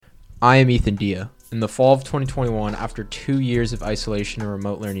I am Ethan Dia. In the fall of 2021, after 2 years of isolation and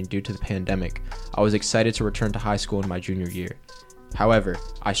remote learning due to the pandemic, I was excited to return to high school in my junior year. However,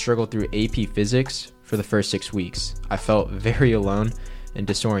 I struggled through AP Physics for the first 6 weeks. I felt very alone and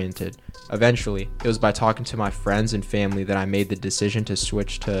disoriented. Eventually, it was by talking to my friends and family that I made the decision to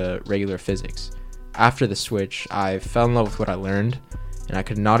switch to regular physics. After the switch, I fell in love with what I learned, and I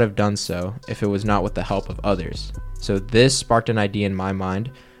could not have done so if it was not with the help of others. So this sparked an idea in my mind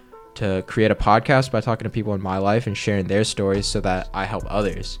to create a podcast by talking to people in my life and sharing their stories so that I help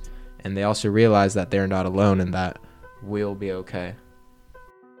others. And they also realize that they're not alone and that we'll be okay.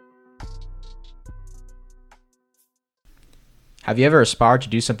 Have you ever aspired to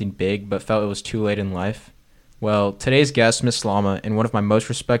do something big but felt it was too late in life? Well, today's guest, Miss Slama, and one of my most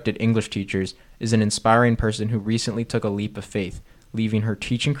respected English teachers, is an inspiring person who recently took a leap of faith, leaving her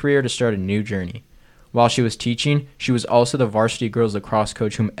teaching career to start a new journey. While she was teaching, she was also the varsity girls lacrosse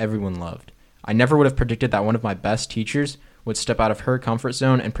coach whom everyone loved. I never would have predicted that one of my best teachers would step out of her comfort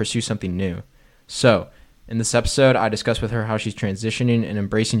zone and pursue something new. So, in this episode, I discuss with her how she's transitioning and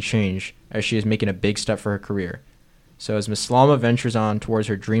embracing change as she is making a big step for her career. So as Ms. Slama ventures on towards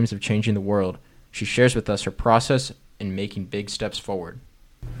her dreams of changing the world, she shares with us her process in making big steps forward.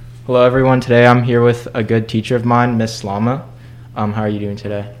 Hello everyone, today I'm here with a good teacher of mine, Ms. Slama. How are you doing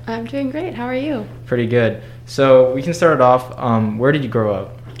today? I'm doing great. How are you? Pretty good. So we can start it off. Where did you grow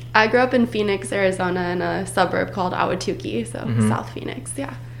up? I grew up in Phoenix, Arizona, in a suburb called Ahwatukee, so South Phoenix,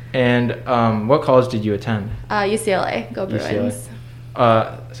 yeah. And what college did you attend? UCLA, go Bruins.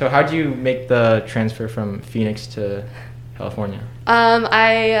 So how did you make the transfer from Phoenix to California?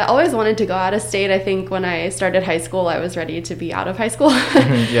 I always wanted to go out of state. I think when I started high school, I was ready to be out of high school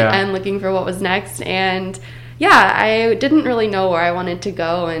and looking for what was next. And yeah, I didn't really know where I wanted to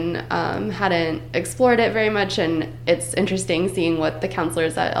go and hadn't explored it very much. And it's interesting seeing what the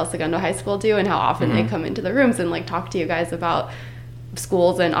counselors at El Segundo High School do and how often they come into the rooms and like talk to you guys about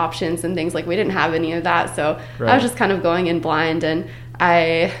schools and options and things. Like we didn't have any of that. So I was just kind of going in blind, and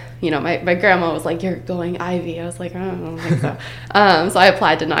my grandma was like, "You're going Ivy." I was like, "I don't think so." So I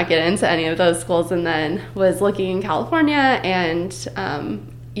applied to not get into any of those schools, and then was looking in California, and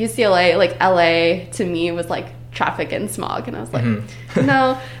UCLA, like LA to me was like traffic and smog, and I was like,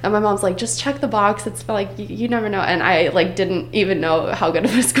 no. And my mom's like, just check the box, it's like you never know. And I like didn't even know how good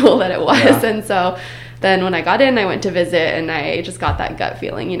of a school that it was. And so then when I got in, I went to visit, and I just got that gut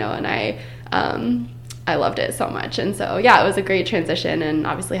feeling, and I loved it so much. And so yeah, it was a great transition, and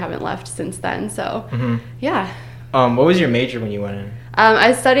obviously haven't left since then. So yeah. What was your major when you went in?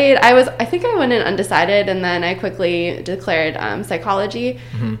 I think I went in undecided, and then I quickly declared psychology,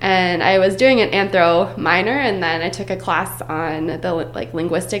 and I was doing an anthro minor, and then I took a class on the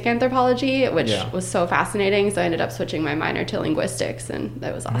linguistic anthropology, which was so fascinating, so I ended up switching my minor to linguistics, and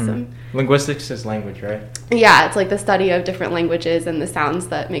that was awesome. Linguistics is language, right? Yeah, it's like the study of different languages and the sounds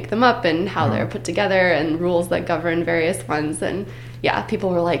that make them up and how they're put together and rules that govern various ones. And yeah, people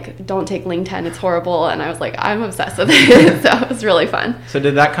were like, don't take Ling 10, it's horrible. And I was like, I'm obsessed with it. So it was really fun. So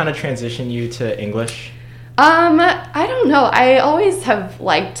did that kind of transition you to English? I don't know. I always have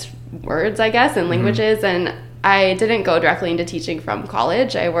liked words, I guess, and languages. And I didn't go directly into teaching from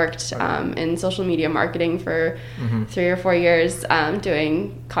college. I worked in social media marketing for 3 or 4 years,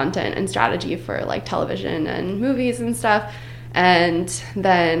 doing content and strategy for like television and movies and stuff. And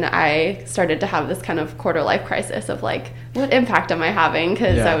then I started to have this kind of quarter life crisis of like, what impact am I having?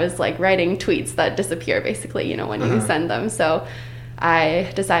 Because I was like writing tweets that disappear basically, when you send them. So I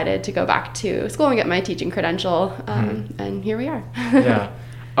decided to go back to school and get my teaching credential. And here we are.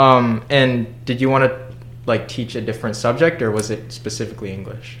 And did you want to like teach a different subject, or was it specifically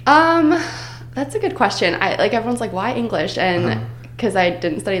English? That's a good question. Everyone's like, why English? And because I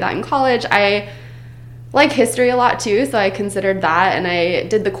didn't study that in college, I like history a lot too, so I considered that, and I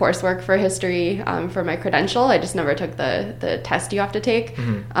did the coursework for history for my credential. I just never took the test you have to take.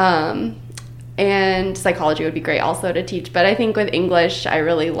 And psychology would be great also to teach, but I think with English I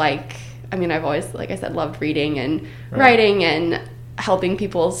really I've always, like I said, loved reading and writing and helping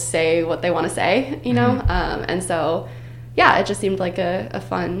people say what they want to say, and so yeah, it just seemed like a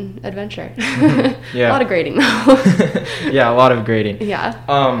fun adventure. A lot of grading though. A lot of grading.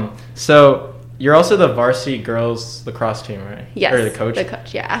 So you're also the varsity girls lacrosse team, right? Yes. Or the coach? The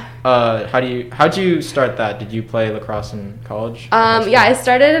coach, yeah. How'd you start that? Did you play lacrosse in college? I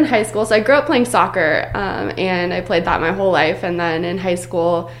started in high school. So I grew up playing soccer, and I played that my whole life. And then in high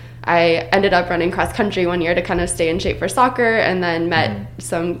school, I ended up running cross country one year to kind of stay in shape for soccer, and then met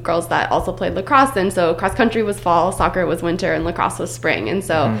some girls that also played lacrosse. And so cross country was fall, soccer was winter, and lacrosse was spring. And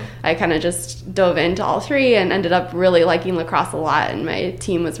so I kind of just dove into all three and ended up really liking lacrosse a lot. And my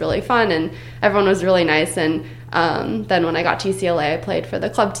team was really fun and everyone was really nice. And then when I got to UCLA, I played for the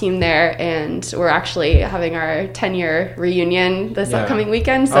club team there, and we're actually having our 10-year reunion this upcoming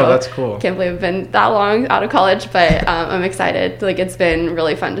weekend. So that's cool. Can't believe I've been that long out of college, but I'm excited. Like, it's been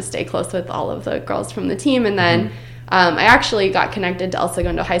really fun to stay close with all of the girls from the team. And then I actually got connected to El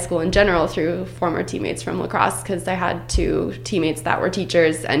Segundo High School in general through former teammates from lacrosse, because I had 2 teammates that were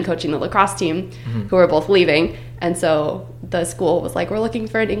teachers and coaching the lacrosse team who were both leaving. And so the school was like, we're looking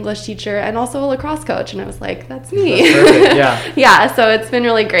for an English teacher and also a lacrosse coach. And I was like, that's me. That's perfect. Yeah. Yeah, so it's been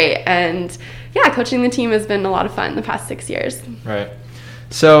really great. And yeah, coaching the team has been a lot of fun the past 6 years. Right.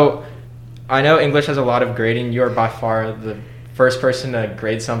 So I know English has a lot of grading. You are by far the first person to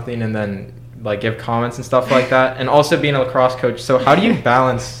grade something and then like give comments and stuff like that. And also being a lacrosse coach. So how do you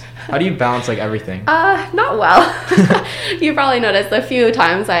balance like everything? Not well. You probably noticed a few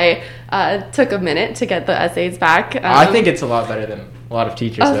times I took a minute to get the essays back. I think it's a lot better than a lot of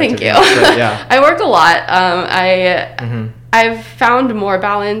teachers. Oh, thank you. But, yeah. I work a lot. I've found more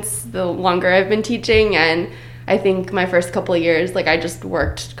balance the longer I've been teaching, and I think my first couple of years, like, I just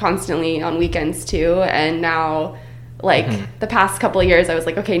worked constantly on weekends too, and now, like, the past couple of years, I was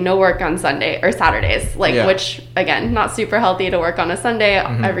like, okay, no work on Sunday or Saturdays, like, which, again, not super healthy to work on a Sunday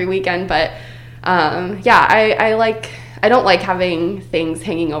every weekend, but I don't like having things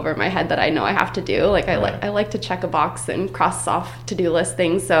hanging over my head that I know I have to do. Like, I like to check a box and cross off to-do list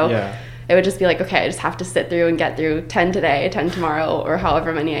things. So it would just be like, okay, I just have to sit through and get through 10 today, 10 tomorrow, or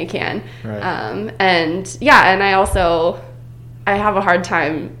however many I can. Right. And I have a hard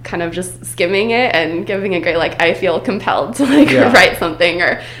time kind of just skimming it and giving a grade. Like, I feel compelled to write something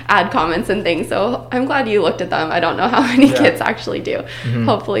or add comments and things. So I'm glad you looked at them. I don't know how many kids actually do.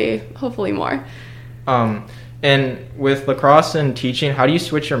 Hopefully more. And with lacrosse and teaching, how do you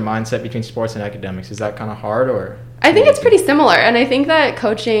switch your mindset between sports and academics? Is that kind of hard, or? I think it's pretty similar. And I think that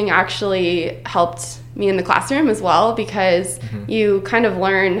coaching actually helped me in the classroom as well, because you kind of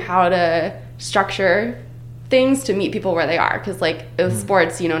learn how to structure things to meet people where they are. Because, like, with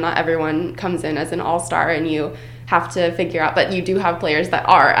sports, not everyone comes in as an all-star, and you have to figure out, but you do have players that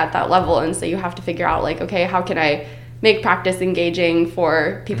are at that level. And so you have to figure out, like, okay, how can I make practice engaging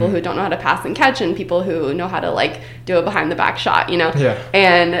for people who don't know how to pass and catch, and people who know how to, like, do a behind the back shot,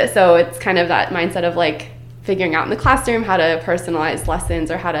 And so it's kind of that mindset of, like, figuring out in the classroom how to personalize lessons,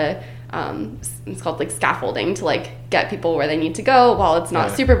 or how to it's called, like, scaffolding, to, like, get people where they need to go while it's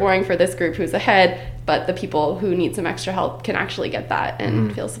not super boring for this group who's ahead, but the people who need some extra help can actually get that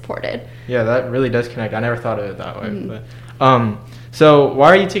and feel supported. Yeah, that really does connect. I never thought of it that way. But so why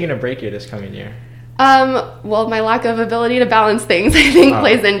are you taking a break here this coming year? Well, my lack of ability to balance things, I think,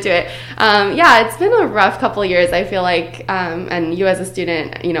 plays into it. It's been a rough couple of years, I feel like, and you as a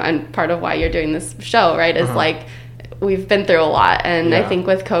student, and part of why you're doing this show, right, is like, we've been through a lot. And I think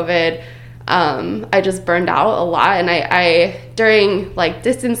with COVID, I just burned out a lot. And I during, like,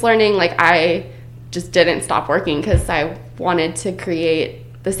 distance learning, like, I just didn't stop working, because I wanted to create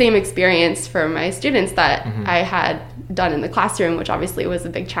the same experience for my students that I had done in the classroom, which obviously was a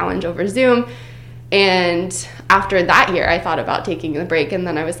big challenge over Zoom. And after that year, I thought about taking the break, and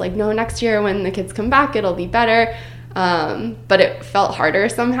then I was like, no, next year when the kids come back, it'll be better. But it felt harder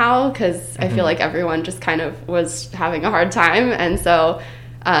somehow, because I feel like everyone just kind of was having a hard time. And so,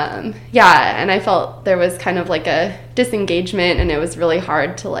 and I felt there was kind of like a disengagement, and it was really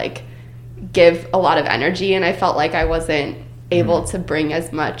hard to, like, give a lot of energy. And I felt like I wasn't able to bring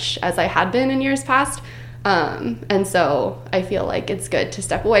as much as I had been in years past. And so I feel like it's good to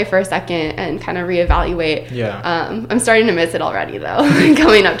step away for a second and kind of reevaluate. I'm starting to miss it already, though,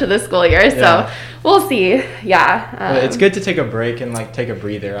 coming up to the school year. So we'll see. It's good to take a break and, like, take a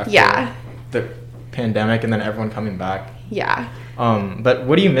breather after the pandemic and then everyone coming back. But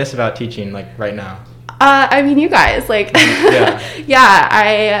what do you miss about teaching, like, right now? I mean, you guys, like, I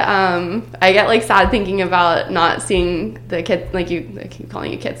get, like, sad thinking about not seeing the kids, like, I keep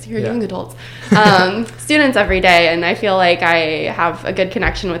calling you kids, you're young adults, students every day, and I feel like I have a good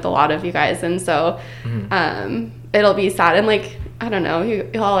connection with a lot of you guys, and so, it'll be sad, and, like, I don't know,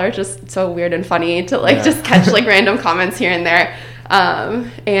 you all are just so weird and funny to, like, just catch, like, random comments here and there,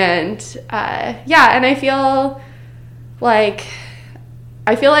 and I feel like,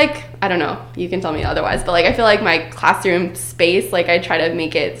 I don't know, you can tell me otherwise, but, like, I feel like my classroom space, like, I try to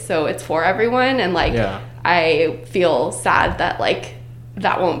make it so it's for everyone, and, like, I feel sad that, like,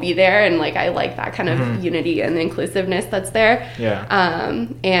 that won't be there, and like I like that kind of unity and inclusiveness that's there.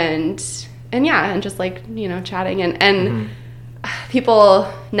 And just like, you know, chatting and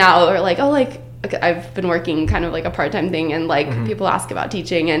people now are like, oh, like I've been working kind of like a part-time thing, and like people ask about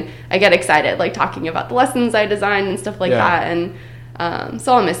teaching, and I get excited like talking about the lessons I design and stuff like that, and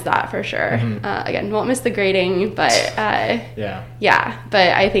so I'll miss that for sure. Again, won't miss the grading, but but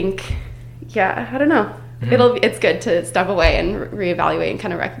I think I don't know, it's good to step away and reevaluate and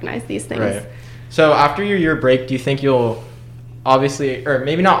kind of recognize these things. Right. So after your year break, do you think you'll obviously, or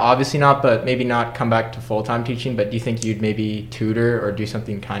maybe not, but maybe not come back to full-time teaching, but do you think you'd maybe tutor or do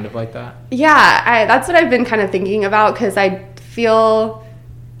something kind of like that? Yeah, that's what I've been kind of thinking about, because I feel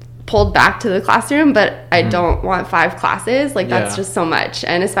pulled back to the classroom, but I don't want 5 classes. Like, that's just so much.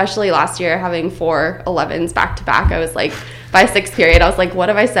 And especially last year, having 4 11s back to back, I was like, by 6th period, I was like, what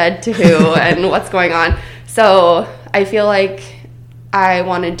have I said to who and what's going on? So I feel like I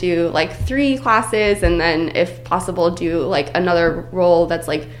want to do like 3 classes, and then if possible do like another role that's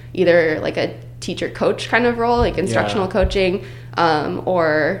like either like a teacher coach kind of role, like instructional coaching,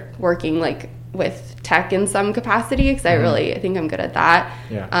 or working like with tech in some capacity, because I think I'm good at that.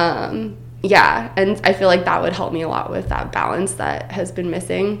 And I feel like that would help me a lot with that balance that has been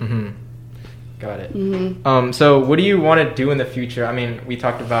missing. Got it. So what do you want to do in the future? I mean, we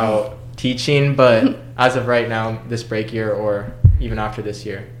talked about teaching, but as of right now, this break year or even after this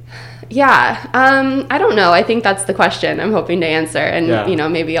year? I don't know. I think that's the question I'm hoping to answer, and you know,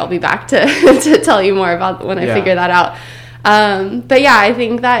 maybe I'll be back to to tell you more about when I figure that out. But I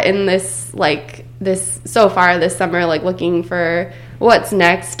think that in this so far this summer, like looking for what's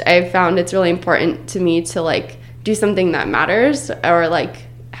next, I've found it's really important to me to like do something that matters or like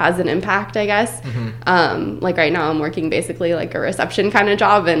has an impact, I guess. Like right now I'm working basically like a reception kind of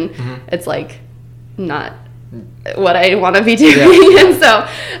job, and it's like not what I want to be doing. And so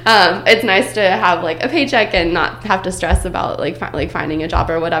it's nice to have like a paycheck and not have to stress about like finding a job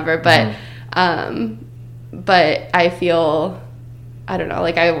or whatever, but I feel, I don't know,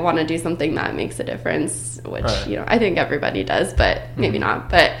 like I want to do something that makes a difference, which you know, I think everybody does, but maybe not.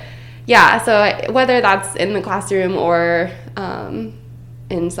 But so whether that's in the classroom or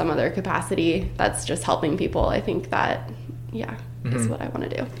in some other capacity that's just helping people, I think that is what I want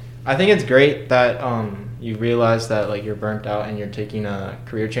to do. I think it's great that you realize that like you're burnt out and you're taking a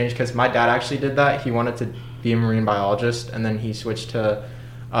career change, because my dad actually did that. He wanted to be a marine biologist, and then he switched to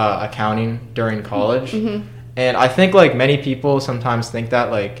accounting during college. And I think like many people sometimes think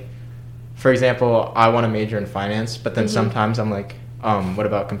that, like, for example, I want to major in finance, but then sometimes I'm like, what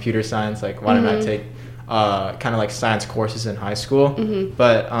about computer science? Like, why didn't I take kind of like science courses in high school?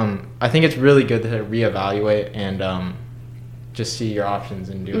 But I think it's really good to reevaluate and just see your options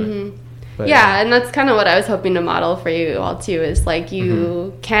and do it. But, and that's kind of what I was hoping to model for you all too, is like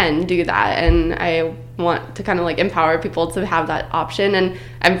you can do that, and I want to kind of like empower people to have that option, and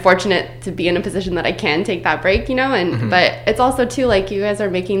I'm fortunate to be in a position that I can take that break, you know, and but it's also too like you guys are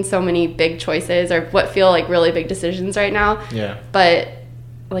making so many big choices or what feel like really big decisions right now, but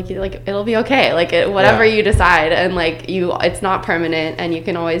like it'll be okay, like whatever you decide, and like it's not permanent, and you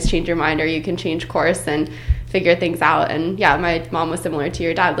can always change your mind or you can change course and figure things out. And my mom was similar to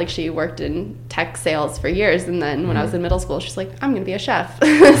your dad. Like, she worked in tech sales for years, and then when I was in middle school, she's like, I'm gonna be a chef.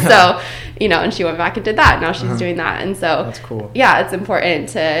 So, you know, and she went back and did that. Now she's doing that. And so that's cool. It's important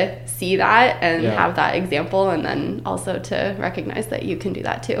to see that and have that example, and then also to recognize that you can do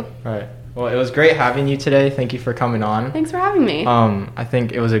that too. Right. Well, it was great having you today. Thank you for coming on. Thanks for having me. I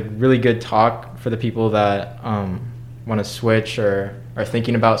think it was a really good talk for the people that want to switch or are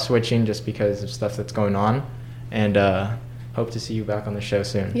thinking about switching just because of stuff that's going on. And hope to see you back on the show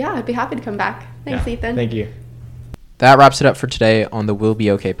soon. Yeah, I'd be happy to come back. Thanks, Ethan. Thank you. That wraps it up for today on the We'll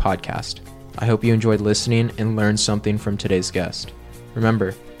Be Okay podcast. I hope you enjoyed listening and learned something from today's guest.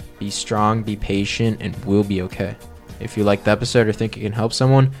 Remember, be strong, be patient, and we'll be okay. If you liked the episode or think it can help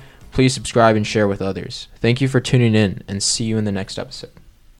someone, please subscribe and share with others. Thank you for tuning in, and see you in the next episode.